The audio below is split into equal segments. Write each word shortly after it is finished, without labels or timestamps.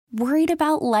Worried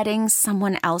about letting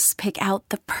someone else pick out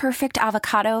the perfect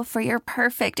avocado for your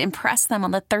perfect impress them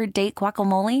on the third date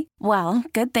guacamole? Well,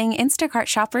 good thing Instacart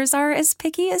shoppers are as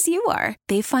picky as you are.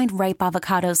 They find ripe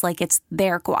avocados like it's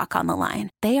their guac on the line.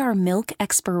 They are milk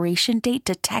expiration date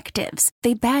detectives.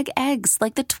 They bag eggs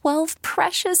like the 12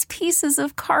 precious pieces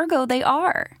of cargo they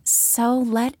are. So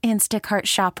let Instacart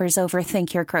shoppers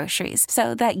overthink your groceries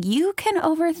so that you can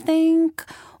overthink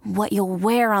what you'll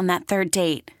wear on that third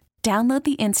date. Download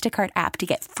the Instacart app to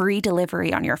get free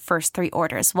delivery on your first 3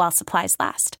 orders while supplies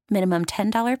last. Minimum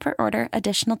 $10 per order.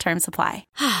 Additional terms apply.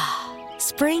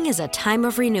 Spring is a time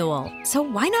of renewal, so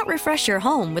why not refresh your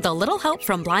home with a little help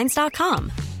from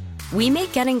Blinds.com? We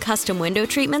make getting custom window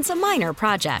treatments a minor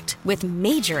project with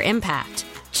major impact.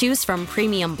 Choose from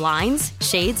premium blinds,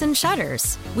 shades, and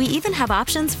shutters. We even have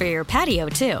options for your patio,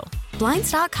 too.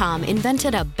 Blinds.com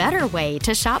invented a better way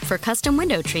to shop for custom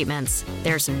window treatments.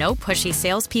 There's no pushy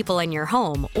salespeople in your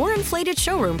home or inflated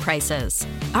showroom prices.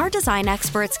 Our design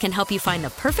experts can help you find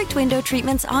the perfect window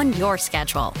treatments on your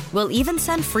schedule. We'll even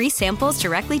send free samples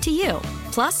directly to you.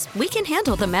 Plus, we can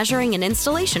handle the measuring and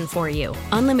installation for you.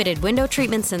 Unlimited window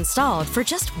treatments installed for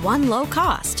just one low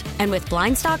cost. And with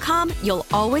Blinds.com, you'll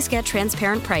always get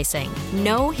transparent pricing.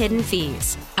 No hidden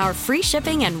fees. Our free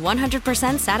shipping and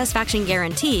 100% satisfaction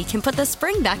guarantee can put the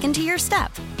spring back into your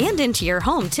step and into your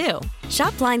home, too.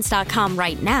 Shop Blinds.com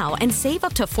right now and save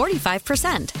up to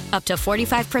 45%. Up to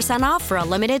 45% off for a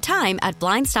limited time at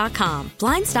Blinds.com.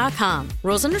 Blinds.com.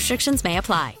 Rules and restrictions may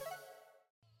apply.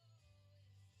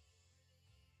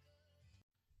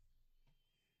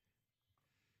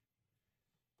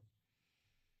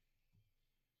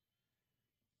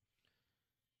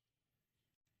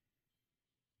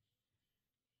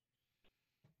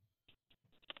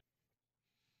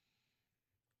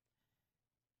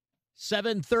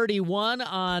 .31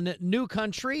 on New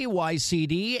Country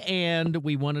YCD, and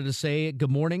we wanted to say good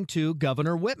morning to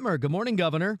Governor Whitmer. Good morning,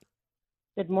 Governor.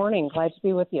 Good morning. Glad to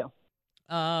be with you.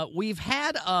 We've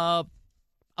had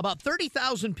about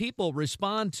 30,000 people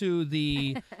respond to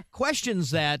the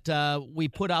questions that we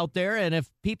put out there, and if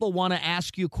people want to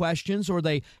ask you questions or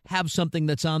they have something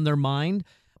that's on their mind,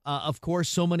 of course,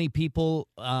 so many people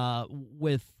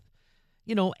with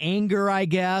anger, I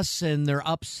guess, and they're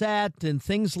upset and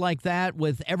things like that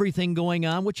with everything going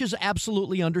on, which is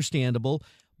absolutely understandable.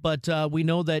 But we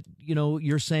know that,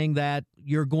 you're saying that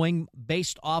you're going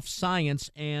based off science.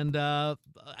 And I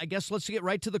guess let's get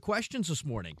right to the questions this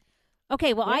morning.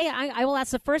 Okay, well, I will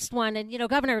ask the first one. And,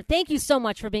 Governor, thank you so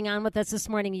much for being on with us this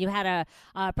morning. You had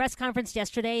a press conference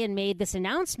yesterday and made this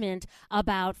announcement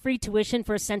about free tuition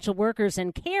for essential workers.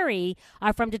 And Carrie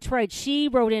from Detroit, she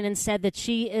wrote in and said that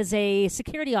she is a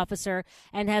security officer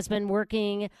and has been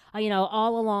working,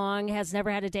 all along, has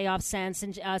never had a day off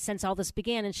since all this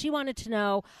began. And she wanted to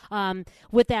know,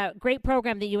 with that great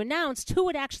program that you announced, who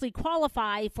would actually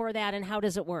qualify for that and how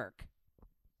does it work?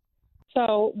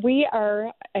 So we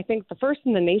are, I think, the first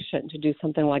in the nation to do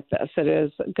something like this. It is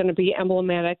going to be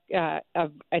emblematic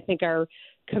of, I think, our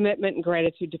commitment and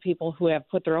gratitude to people who have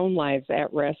put their own lives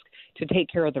at risk to take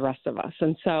care of the rest of us.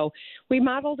 And so we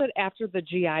modeled it after the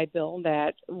GI Bill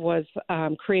that was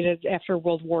created after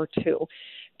World War II.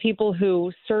 People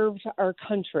who served our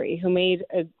country, who made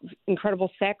an incredible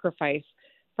sacrifice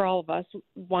for all of us,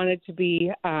 wanted to be,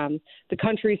 the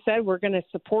country said, we're going to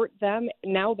support them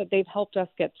now that they've helped us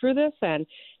get through this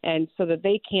and so that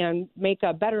they can make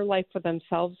a better life for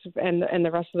themselves and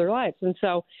the rest of their lives. And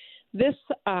so this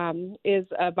is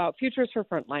about futures for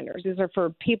frontliners. These are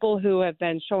for people who have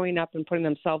been showing up and putting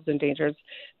themselves in danger.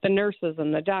 The nurses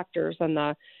and the doctors and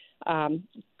the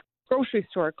grocery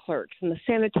store clerks and the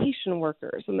sanitation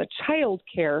workers and the child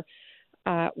care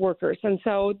workers. And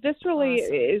so this really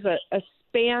is a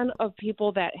span of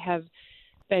people that have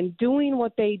been doing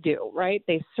what they do, right?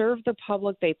 They serve the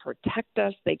public, they protect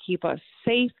us, they keep us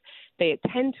safe, they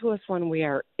attend to us when we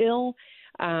are ill,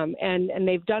 and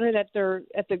they've done it at the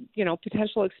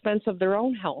potential expense of their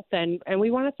own health, and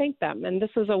we want to thank them. And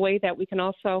this is a way that we can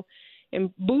also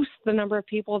boost the number of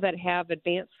people that have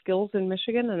advanced skills in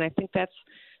Michigan, and I think that's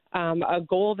a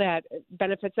goal that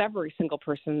benefits every single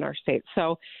person in our state.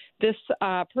 So this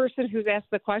person who's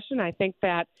asked the question, I think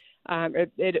that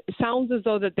it sounds as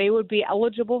though that they would be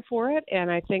eligible for it,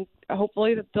 and I think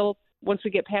hopefully that they'll, once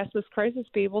we get past this crisis,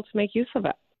 be able to make use of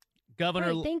it.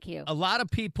 Governor, thank you. A lot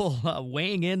of people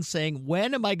weighing in saying,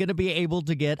 when am I going to be able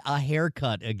to get a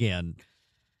haircut again?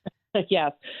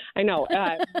 Yes, I know.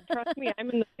 Trust me,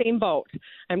 I'm in the same boat.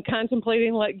 I'm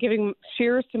contemplating giving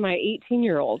shares to my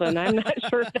 18-year-old, and I'm not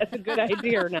sure if that's a good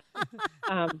idea or not.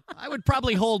 I would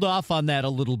probably hold off on that a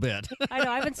little bit. I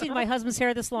know. I haven't seen my husband's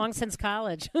hair this long since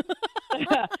college.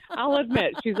 I'll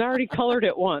admit, she's already colored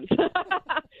it once.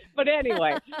 But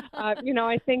anyway,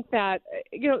 I think that,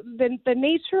 the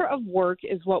nature of work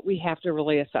is what we have to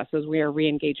really assess as we are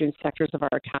reengaging sectors of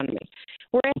our economy.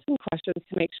 We're asking questions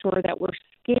to make sure that we're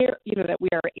scared, that we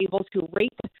are able to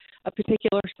rate a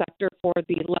particular sector for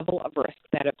the level of risk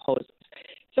that it poses.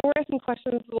 So we're asking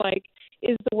questions like,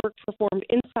 is the work performed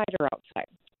inside or outside?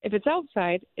 If it's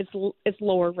outside, it's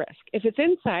lower risk. If it's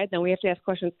inside, then we have to ask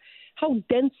questions, how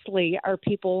densely are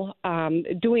people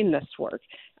doing this work?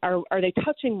 Are they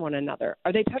touching one another?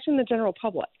 Are they touching the general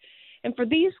public? And for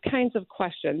these kinds of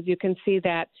questions, you can see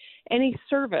that any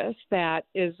service that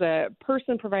is a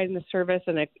person providing the service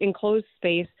in an enclosed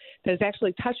space that is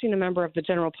actually touching a member of the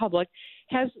general public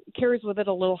carries with it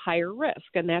a little higher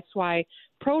risk. And that's why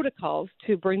protocols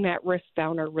to bring that risk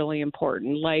down are really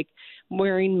important, like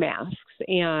wearing masks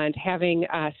and having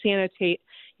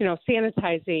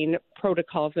sanitizing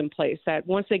protocols in place, that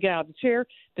once they get out of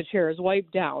the chair is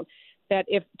wiped down, that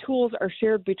if tools are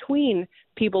shared between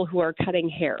people who are cutting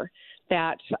hair,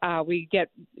 that we get,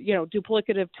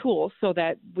 duplicative tools so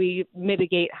that we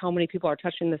mitigate how many people are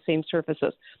touching the same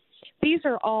surfaces. These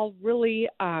are all really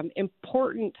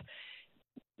important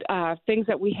things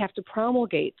that we have to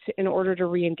promulgate in order to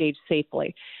reengage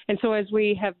safely. And so as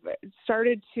we have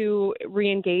started to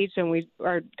reengage, and we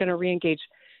are going to reengage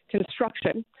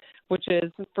construction, which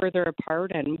is further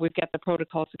apart, and we've got the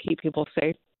protocols to keep people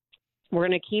safe, we're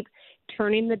going to keep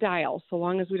turning the dial. So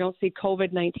long as we don't see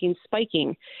COVID-19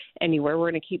 spiking anywhere,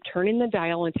 we're going to keep turning the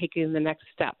dial and taking the next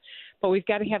step. But we've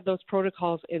got to have those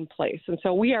protocols in place. And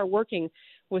so we are working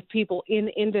with people in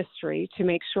industry to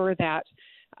make sure that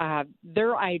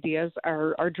their ideas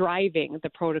are driving the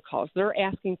protocols. They're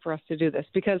asking for us to do this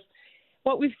because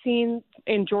what we've seen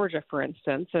in Georgia, for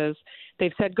instance, is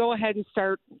they've said, go ahead and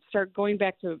start going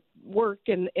back to work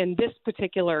in this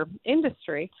particular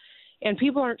industry. And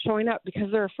people aren't showing up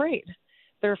because they're afraid.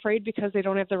 They're afraid because they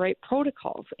don't have the right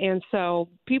protocols. And so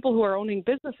people who are owning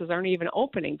businesses aren't even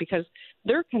opening because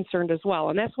they're concerned as well.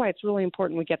 And that's why it's really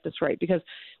important we get this right, because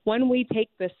when we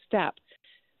take this step,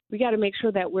 we got to make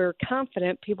sure that we're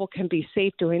confident people can be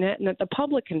safe doing it and that the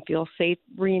public can feel safe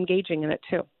re-engaging in it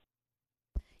too.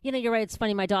 You're right. It's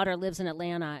funny. My daughter lives in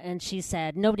Atlanta, and she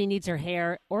said nobody needs her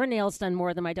hair or nails done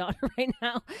more than my daughter right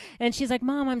now. And she's like,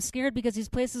 Mom, I'm scared because these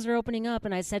places are opening up.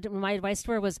 And I said, my advice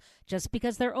to her was, just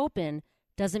because they're open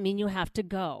doesn't mean you have to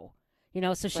go.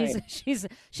 So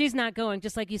she's not going,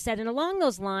 just like you said. And along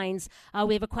those lines,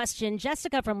 we have a question.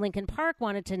 Jessica from Lincoln Park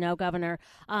wanted to know, Governor,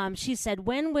 she said,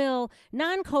 when will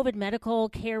non-COVID medical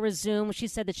care resume? She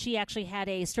said that she actually had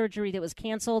a surgery that was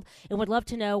canceled and would love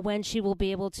to know when she will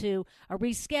be able to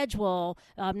reschedule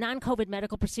non-COVID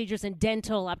medical procedures and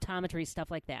dental, optometry, stuff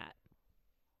like that.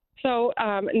 So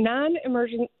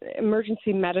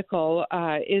non-emergency medical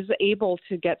is able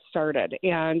to get started,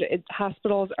 and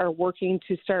hospitals are working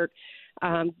to start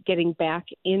getting back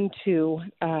into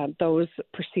those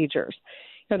procedures.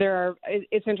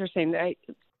 It's interesting.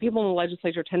 People in the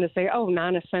legislature tend to say,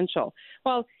 non-essential.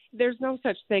 Well, there's no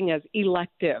such thing as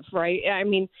elective, right? I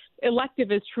mean,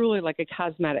 elective is truly like a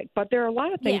cosmetic, but there are a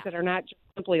lot of things that are not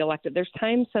simply elective. There's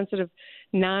time-sensitive,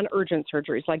 non-urgent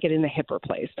surgeries, like getting the hip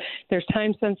replaced. There's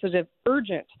time-sensitive,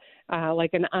 urgent,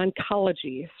 like an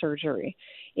oncology surgery.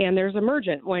 And there's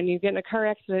emergent, when you get in a car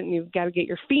accident and you've got to get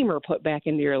your femur put back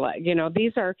into your leg.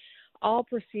 These are all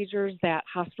procedures that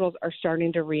hospitals are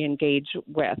starting to re-engage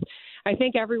with. I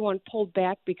think everyone pulled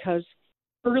back because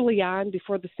early on,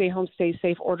 before the stay home, stay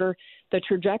safe order, the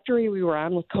trajectory we were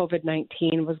on with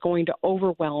COVID-19 was going to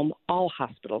overwhelm all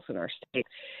hospitals in our state.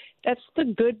 That's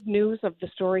the good news of the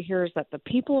story here, is that the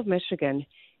people of Michigan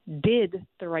did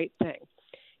the right thing.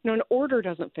 An order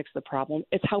doesn't fix the problem.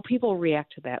 It's how people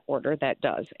react to that order that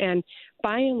does. And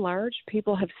by and large,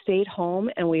 people have stayed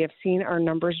home, and we have seen our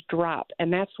numbers drop.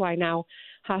 And that's why now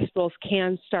hospitals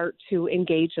can start to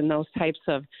engage in those types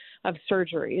of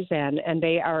surgeries, and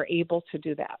they are able to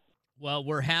do that. Well,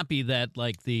 we're happy that,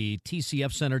 like, the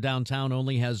TCF Center downtown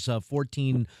only has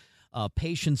 14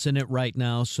 patients in it right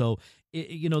now. So,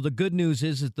 the good news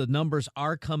is that the numbers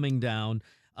are coming down.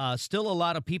 Still a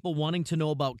lot of people wanting to know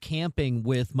about camping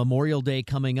with Memorial Day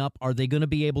coming up. Are they going to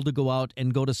be able to go out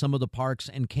and go to some of the parks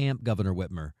and camp, Governor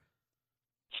Whitmer?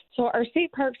 So our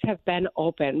state parks have been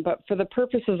open, but for the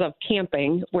purposes of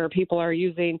camping, where people are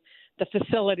using the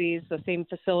facilities, the same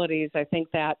facilities, I think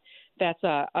that's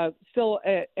still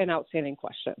an outstanding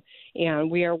question.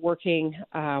 And we are working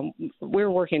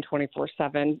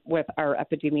 24/7 with our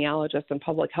epidemiologists and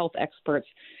public health experts,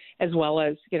 as well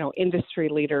as, industry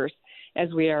leaders,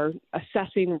 as we are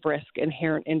assessing risk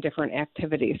inherent in different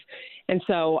activities. And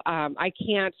so I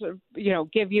can't,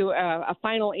 give you a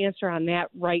final answer on that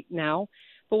right now.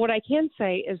 But what I can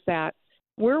say is that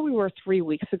where we were 3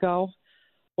 weeks ago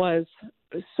was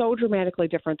so dramatically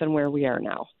different than where we are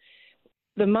now.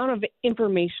 The amount of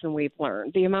information we've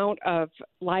learned, the amount of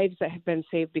lives that have been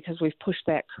saved because we've pushed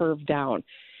that curve down.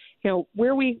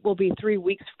 Where we will be 3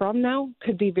 weeks from now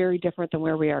could be very different than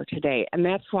where we are today. And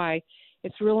that's why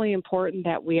it's really important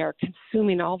that we are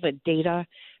consuming all the data,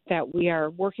 that we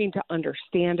are working to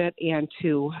understand it and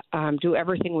to do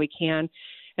everything we can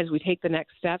as we take the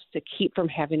next steps to keep from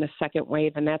having a second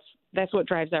wave. And that's what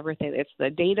drives everything. It's the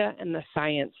data and the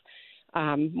science,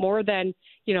 more than,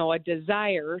 a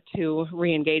desire to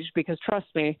reengage, because trust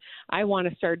me, I want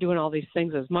to start doing all these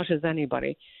things as much as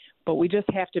anybody. But we just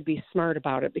have to be smart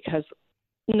about it, because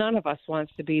none of us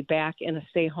wants to be back in a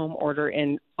stay-home order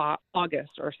in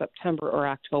August or September or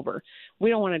October. We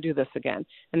don't want to do this again,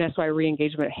 and that's why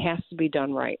re-engagement has to be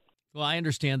done right. Well, I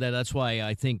understand that. That's why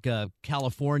I think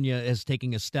California is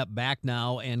taking a step back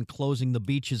now and closing the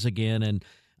beaches again, and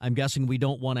I'm guessing we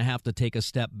don't want to have to take a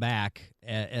step back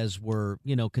as we're,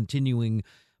 continuing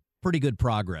pretty good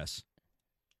progress.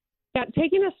 Yeah,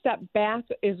 taking a step back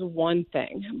is one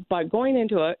thing, but going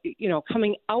into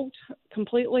coming out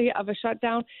completely of a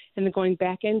shutdown and then going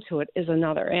back into it is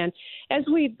another. And as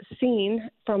we've seen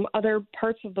from other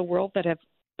parts of the world that have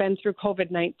been through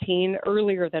COVID-19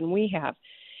 earlier than we have,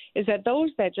 is that those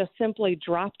that just simply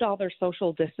dropped all their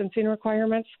social distancing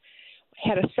requirements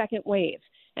had a second wave.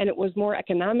 And it was more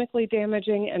economically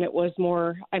damaging, and it was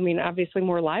more, obviously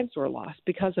more lives were lost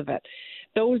because of it.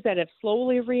 Those that have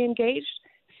slowly reengaged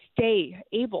stay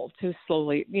able to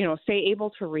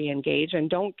reengage and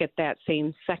don't get that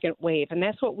same second wave. And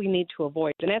that's what we need to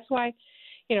avoid. And that's why,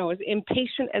 as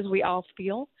impatient as we all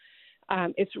feel,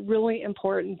 it's really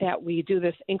important that we do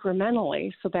this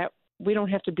incrementally so that we don't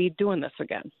have to be doing this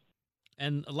again.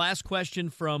 And last question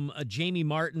from Jamie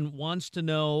Martin wants to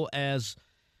know, as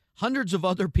hundreds of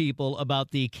other people,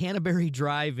 about the Canterbury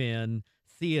Drive-In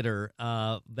Theater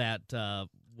that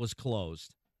was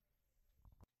closed.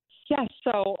 Yes,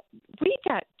 so we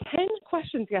got 10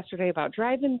 questions yesterday about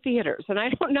drive-in theaters, and I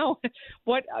don't know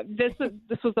what this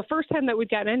was the first time that we'd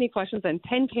gotten any questions, and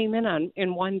 10 came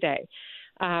in one day.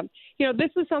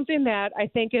 This is something that I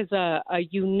think is a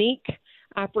unique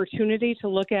opportunity to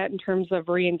look at in terms of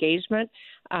re-engagement.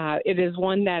 It is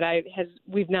one that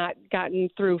we've not gotten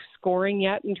through scoring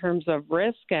yet in terms of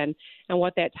risk and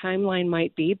what that timeline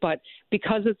might be. But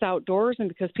because it's outdoors and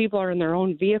because people are in their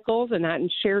own vehicles and not in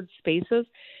shared spaces,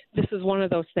 this is one of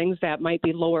those things that might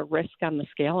be lower risk on the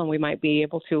scale, and we might be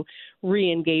able to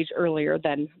re-engage earlier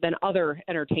than other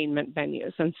entertainment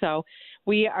venues. And so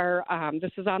we are,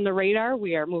 this is on the radar.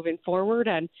 We are moving forward,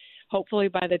 and hopefully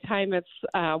by the time it's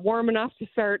warm enough to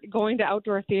start going to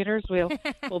outdoor theaters, we'll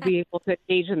be able to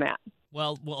engage in that.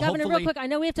 Well, Governor, hopefully... real quick, I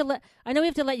know we have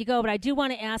to let you go, but I do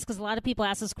want to ask, because a lot of people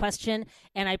ask this question,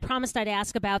 and I promised I'd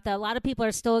ask about that. A lot of people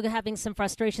are still having some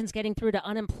frustrations getting through to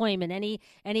unemployment. Any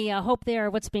hope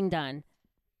there? What's being done?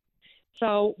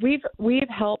 So we've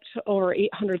helped over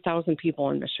 800,000 people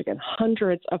in Michigan,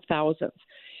 hundreds of thousands.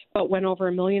 But when over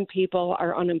 1 million people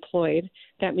are unemployed,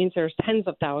 that means there's tens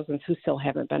of thousands who still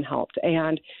haven't been helped.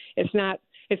 And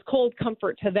it's cold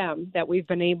comfort to them that we've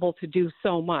been able to do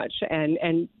so much,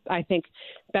 and I think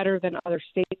better than other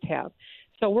states have.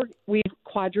 So we've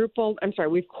quintupled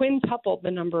the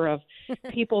number of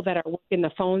people that are working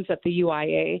the phones at the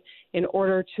UIA in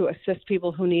order to assist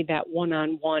people who need that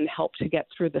one-on-one help to get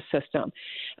through the system.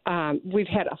 We've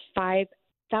had a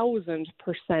 5,000%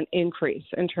 increase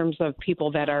in terms of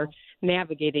people that are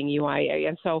navigating UIA.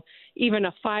 And so even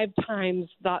a 5 times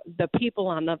the people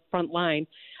on the front line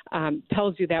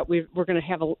tells you that we're going to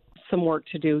have some work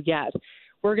to do yet.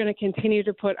 We're going to continue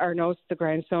to put our nose to the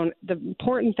grindstone. The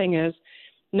important thing is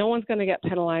no one's going to get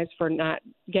penalized for not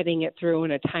getting it through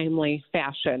in a timely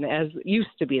fashion, as used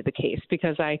to be the case,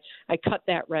 because I cut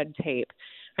that red tape.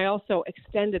 I also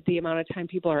extended the amount of time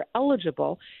people are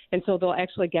eligible, and so they'll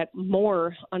actually get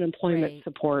more unemployment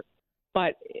support.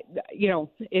 But,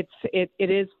 it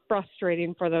is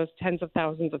frustrating for those tens of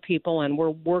thousands of people, and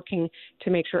we're working to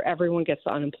make sure everyone gets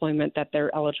the unemployment that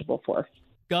they're eligible for.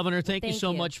 Governor, thank you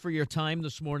so much for your time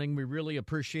this morning. We really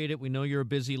appreciate it. We know you're a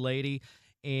busy lady,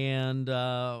 and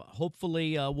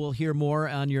hopefully we'll hear more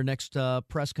on your next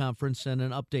press conference and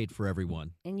an update for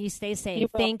everyone. And you stay safe.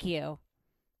 Thank you.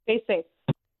 Stay safe.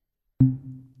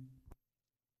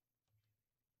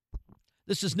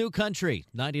 This is New Country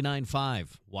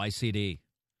 99.5 YCD.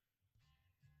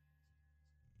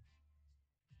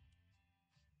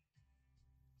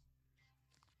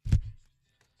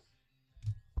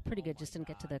 Pretty good. Just didn't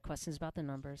get to the questions about the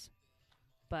numbers,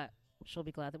 but she'll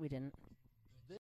be glad that we didn't.